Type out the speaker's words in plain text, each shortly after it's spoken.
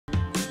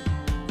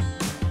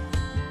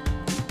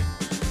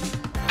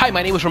Hi,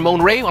 my name is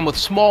Ramon Ray. I'm with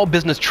Small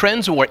Business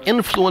Trends, or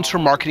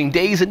Influencer Marketing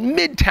Days in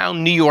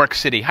Midtown New York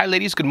City. Hi,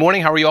 ladies. Good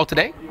morning. How are you all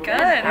today? Good.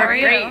 How are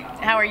you? Great.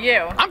 How are you?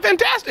 I'm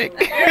fantastic.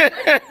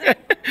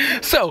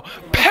 So,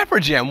 Pepper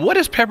Jam. What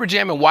is Pepper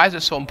Jam, and why is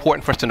it so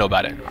important for us to know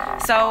about it?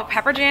 So,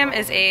 Pepper Jam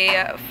is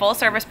a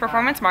full-service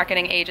performance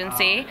marketing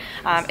agency.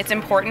 It's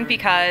important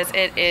because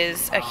it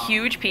is a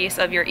huge piece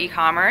of your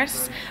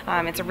e-commerce.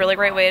 It's a really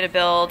great way to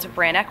build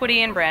brand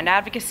equity and brand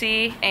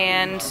advocacy,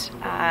 and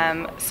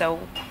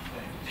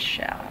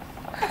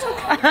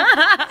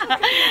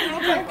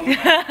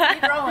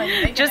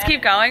just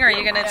keep going, or are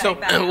you going to take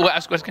that? We'll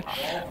ask a question.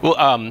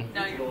 Well,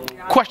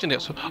 question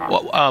is,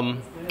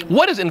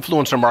 what is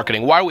influencer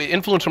marketing? Why are we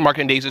Influencer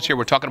Marketing Days this year?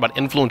 We're talking about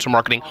influencer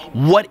marketing.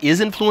 What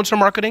is influencer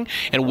marketing,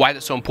 and why is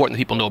it so important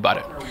that people know about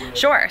it?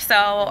 Sure.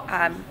 So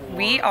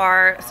we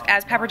are,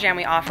 as Pepper Jam,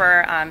 we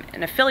offer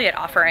an affiliate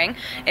offering.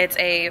 It's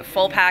a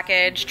full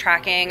package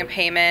tracking,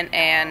 payment,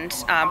 and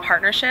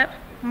partnership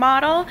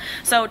model.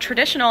 So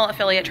traditional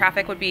affiliate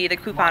traffic would be the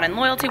coupon and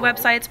loyalty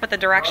websites, but the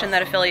direction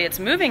that affiliates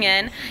moving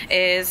in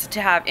is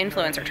to have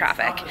influencer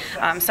traffic.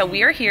 So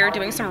we are here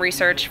doing some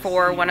research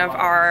for one of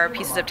our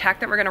pieces of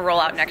tech that we're going to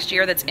roll out next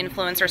year that's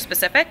influencer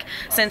specific,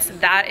 since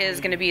that is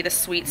going to be the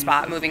sweet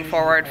spot moving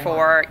forward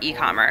for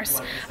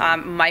e-commerce.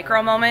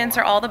 Micro moments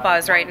are all the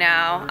buzz right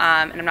now,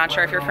 and I'm not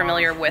sure if you're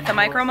familiar with a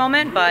micro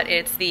moment, but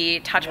it's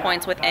the touch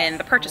points within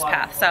the purchase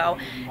path. So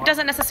it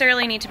doesn't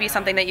necessarily need to be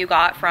something that you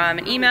got from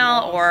an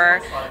email or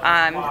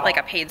like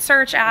a paid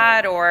search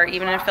ad or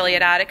even an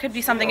affiliate ad. It could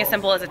be something as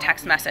simple as a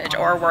text message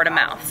or word of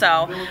mouth.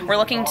 So we're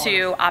looking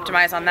to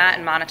optimize on that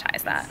and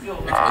monetize that.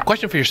 A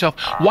question for yourself: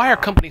 why are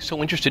companies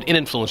so interested in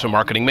influencer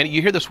marketing?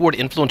 You hear this word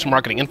influencer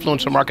marketing,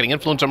 influencer marketing,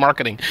 influencer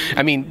marketing.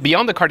 I mean,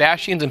 beyond the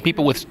Kardashians and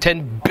people with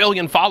 10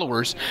 billion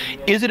followers,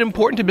 is it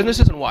important to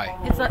businesses, and why?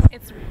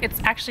 It's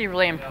actually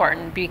really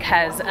important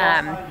because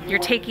you're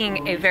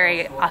taking a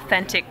very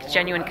authentic,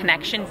 genuine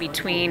connection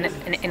between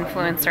an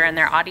influencer and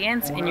their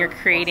audience, and you're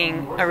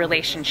creating a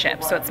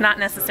relationship. So it's not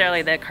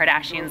necessarily the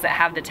Kardashians that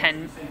have the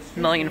 10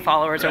 million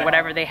followers or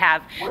whatever they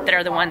have that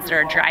are the ones that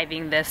are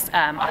driving this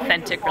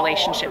authentic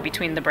relationship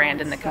between the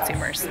brand and the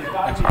consumers.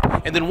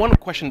 And then one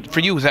question for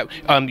you is that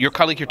your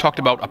colleague here talked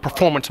about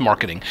performance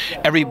marketing.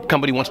 Every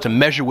company wants to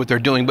measure what they're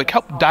doing, but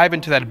help dive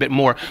into that a bit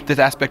more, this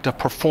aspect of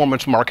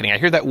performance marketing. I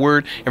hear that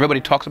word, everybody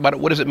talks about it.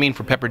 What does it mean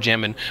for Pepper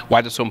Jam, and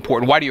why is it so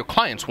important? Why do your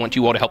clients want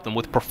you all to help them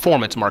with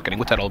performance marketing?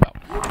 What's that all about?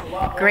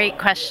 Great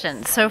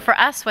question. So for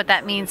us, what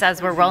that means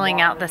as we're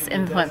rolling out this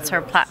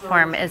influencer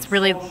platform is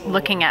really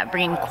looking at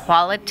bringing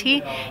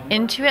quality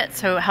into it.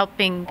 So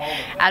helping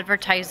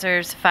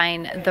advertisers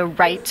find the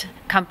right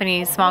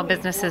companies, small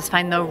businesses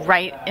find the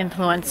right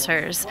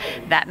influencers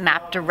that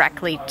map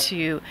directly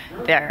to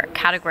their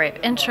category of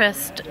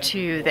interest,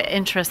 to the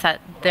interest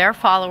that their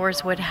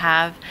followers would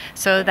have,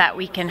 so that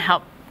we can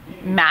help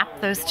map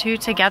those two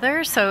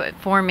together, so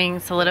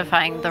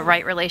solidifying the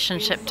right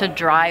relationship to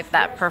drive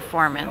that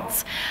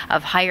performance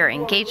of higher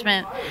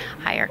engagement,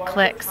 higher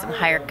clicks, and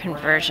higher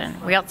conversion.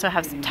 We also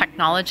have some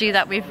technology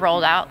that we've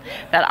rolled out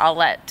that I'll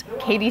let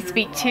Katie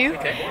speak to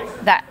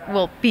that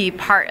will be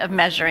part of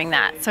measuring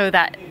that, so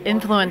that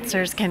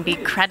influencers can be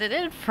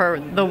credited for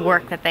the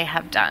work that they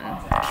have done.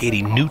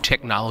 Katie, new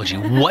technology.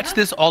 What's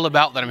this all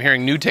about that I'm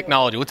hearing new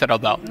technology? What's that all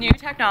about? New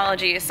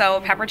technology.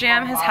 So Pepper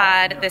Jam has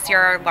had this year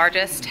our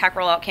largest tech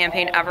rollout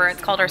campaign ever.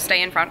 It's called our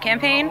Stay in Front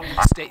campaign.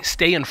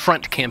 Stay in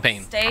Front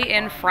campaign. Stay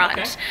in front.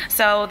 Okay.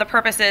 So the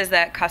purpose is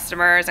that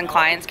customers and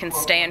clients can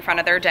stay in front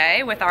of their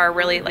day with our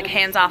really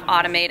hands-off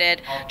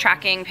automated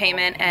tracking,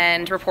 payment,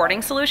 and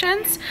reporting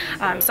solutions.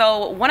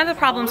 So one of the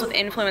problems with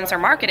influencer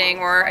marketing,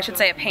 or I should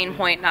say a pain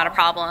point, not a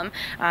problem,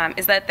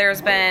 is that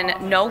there's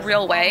been no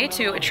real way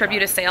to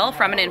attribute a sale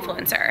from an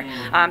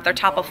influencer. They're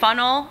top of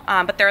funnel,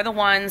 but they're the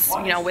ones,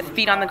 with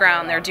feet on the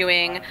ground. They're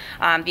doing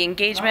the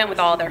engagement with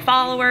all their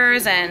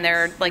followers, and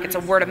they're it's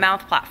a word of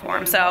mouth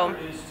platform. So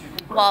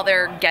while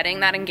they're getting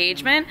that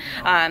engagement,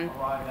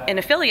 in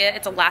affiliate,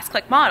 it's a last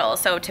click model.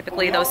 So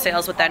typically those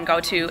sales would then go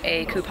to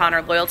a coupon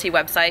or loyalty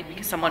website,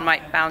 because someone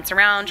might bounce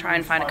around, try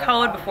and find a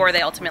code before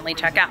they ultimately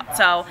check out.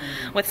 So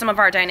with some of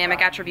our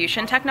dynamic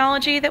attribution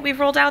technology that we've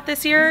rolled out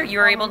this year,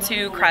 you're able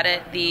to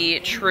credit the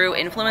true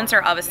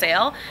influencer of a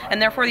sale,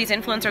 and therefore these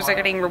influencers are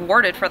getting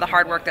rewarded for the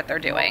hard work that they're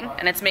doing.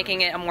 And it's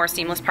making it a more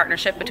seamless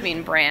partnership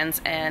between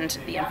brands and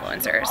the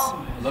influencers.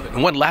 I love it.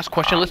 And one last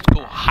question, let's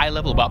go high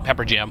level about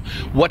Pepper Jam.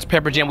 What's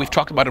Pepper Jam? We've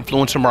talked about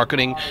influencer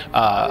marketing,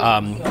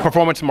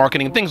 performance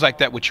marketing, things like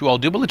that, which you all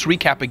do, but let's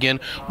recap again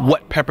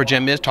what Pepper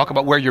Jam is, talk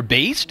about where you're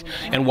based,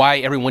 and why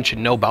everyone should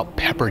know about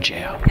Pepper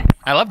Jam.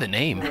 I love the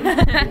name.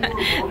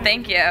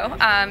 Thank you.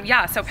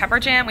 Yeah, so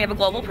Pepper Jam, we have a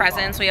global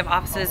presence. We have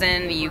offices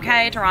in the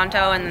UK,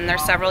 Toronto, and then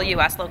there's several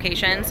US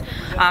locations.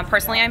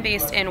 Personally, I'm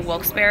based in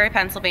Wilkes-Barre,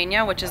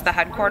 Pennsylvania, which is the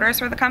headquarters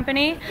for the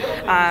company.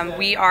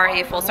 We are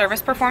a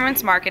full-service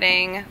performance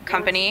marketing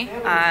company.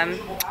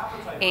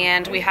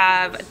 and we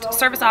have a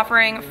service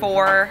offering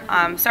for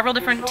several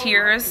different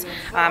tiers,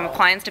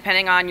 clients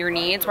depending on your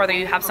needs, whether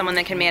you have someone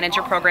that can manage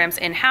your programs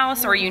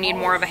in-house or you need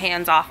more of a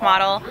hands-off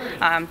model.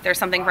 There's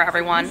something for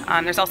everyone.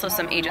 There's also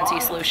some agency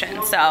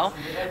solutions, so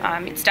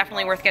it's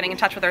definitely worth getting in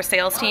touch with our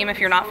sales team if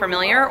you're not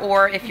familiar,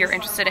 or if you're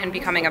interested in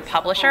becoming a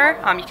publisher.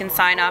 You can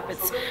sign up.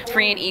 It's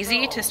free and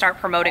easy to start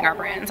promoting our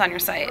brands on your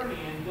site.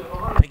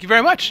 Thank you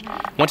very much.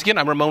 Once again,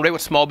 I'm Ramon Ray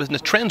with Small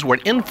Business Trends. We're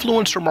at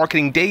Influencer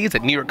Marketing Days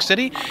at New York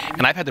City,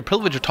 and I've had the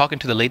privilege of talking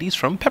to the ladies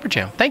from Pepper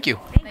Jam. Thank you.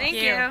 Thank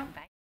you.